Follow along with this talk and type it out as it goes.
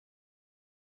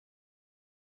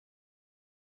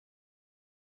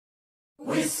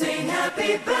We sing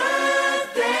happy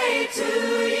birthday to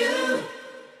you,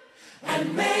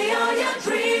 and may all your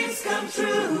dreams come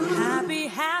true. Happy,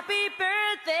 happy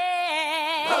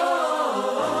birthday.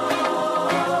 Oh,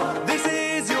 this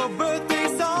is your birthday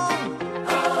song.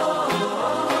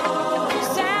 Oh,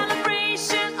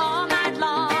 celebration all night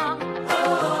long.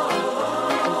 Oh,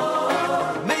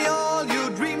 may all your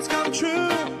dreams come true.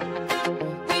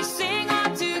 We sing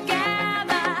all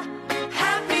together.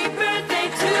 happy birthday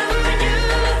to you.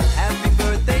 Happy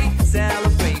birthday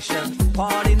celebration,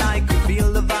 party night, could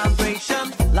feel the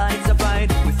vibration. Lights are bright,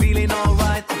 we're feeling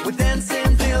alright. We're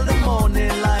dancing till the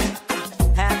morning light.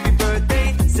 Happy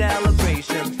birthday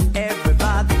celebration,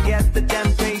 everybody get the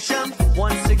temptation.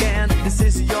 Once again, this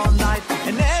is your night,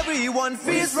 and everyone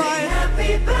feels Sing right.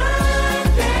 happy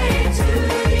birthday to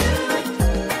you,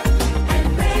 and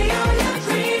may all your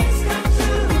dreams come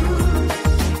true.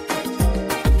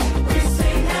 We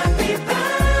sing happy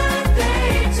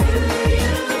birthday to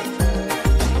you,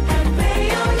 and may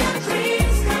all your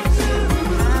dreams come true.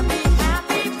 Happy,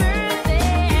 happy birthday.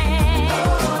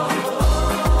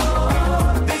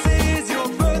 This is your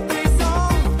birthday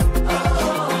song.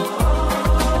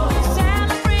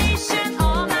 Celebration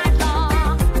all night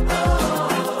long.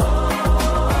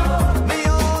 May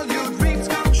all your dreams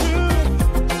come true.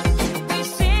 We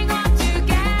sing all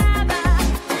together.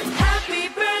 Happy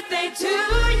birthday to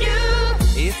you.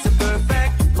 It's a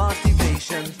perfect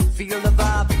motivation. Feel the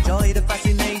vibe, enjoy the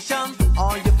fascination.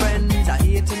 All your friends are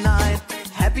here tonight.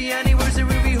 Happy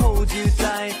anniversary, we hold you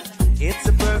tight. It's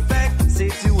a perfect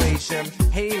situation.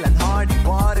 Hale and hard,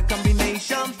 what a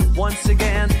combination. Once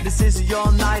again, this is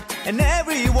your night, and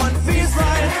everyone feels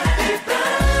right. Happy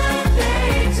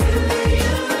birthday to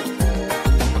you,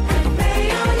 and may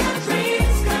all your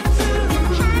dreams come true.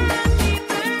 Happy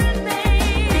birthday.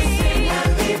 Sing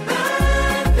happy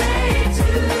birthday to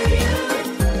you,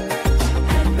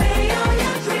 and may all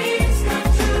your dreams come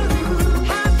true.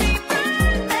 Happy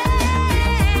birthday.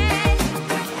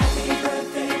 Happy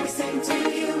birthday, we sing to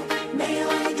you. May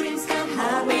all your dreams come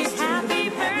always true. Happy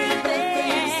birthday.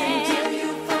 We sing to you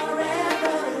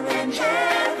forever and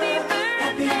ever.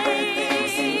 Happy birthday, we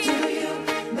sing to you.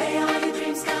 May all your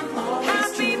dreams come always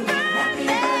Happy true. Happy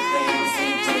birthday, we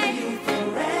sing to you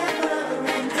forever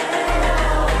and ever.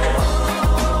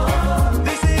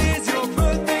 This is your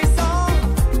birthday song.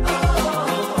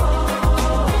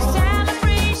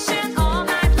 Celebration all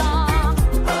night long.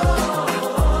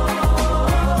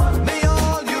 May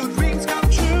all your dreams come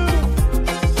true.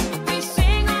 We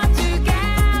sing all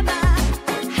together.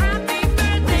 Happy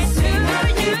birthday to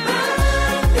you.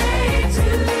 Birthday to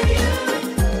you,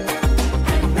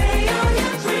 and may all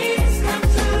your dreams come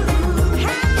true.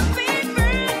 Happy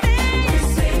birthday.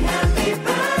 Sing happy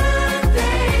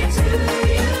birthday to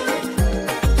you,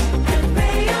 and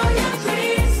may all your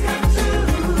dreams come true.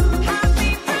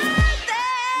 Happy birthday.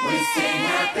 We sing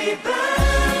happy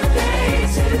birthday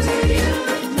to you.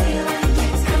 May all your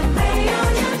dreams come, may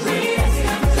all your dreams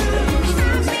come true.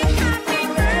 Happy, happy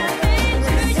birthday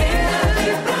to Sing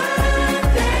happy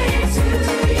birthday to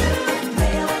you.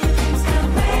 May all your dreams come,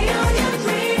 may all your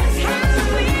dreams come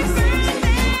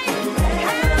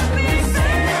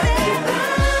Happy birthday.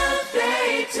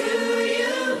 birthday to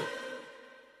you.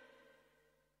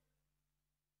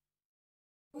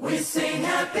 We sing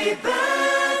happy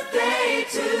birthday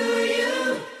to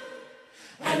you,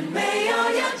 and may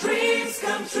all your dreams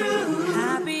come true.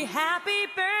 Happy, happy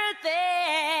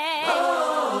birthday.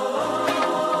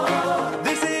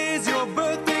 This is your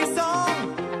birthday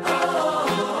song.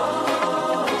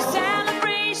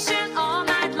 Celebration all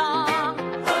night long.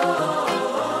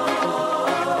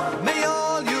 May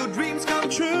all your dreams come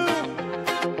true.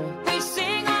 We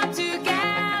sing all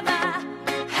together.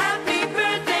 Happy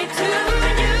birthday to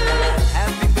you.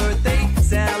 Happy birthday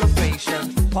celebration,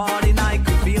 party night,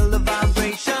 could feel the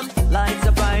vibration. Lights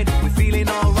are bright, we're feeling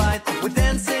alright. We're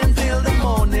dancing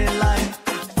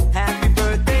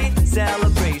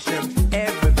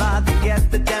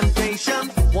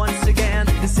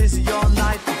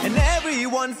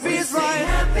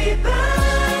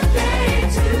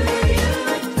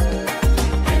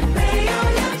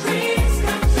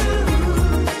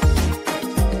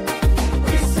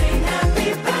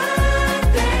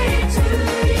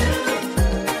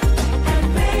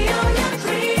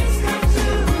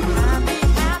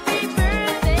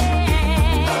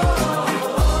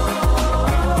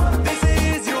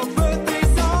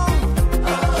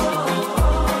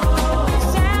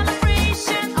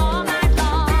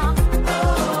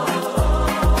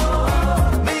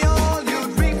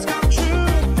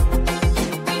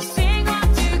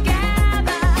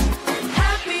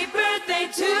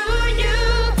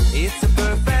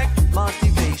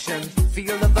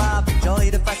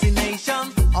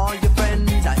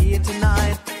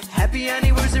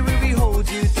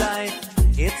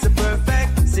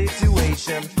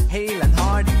celebration. Hale and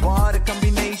hearty, what a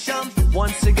combination.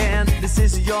 Once again, this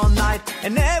is your night,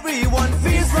 and everyone feels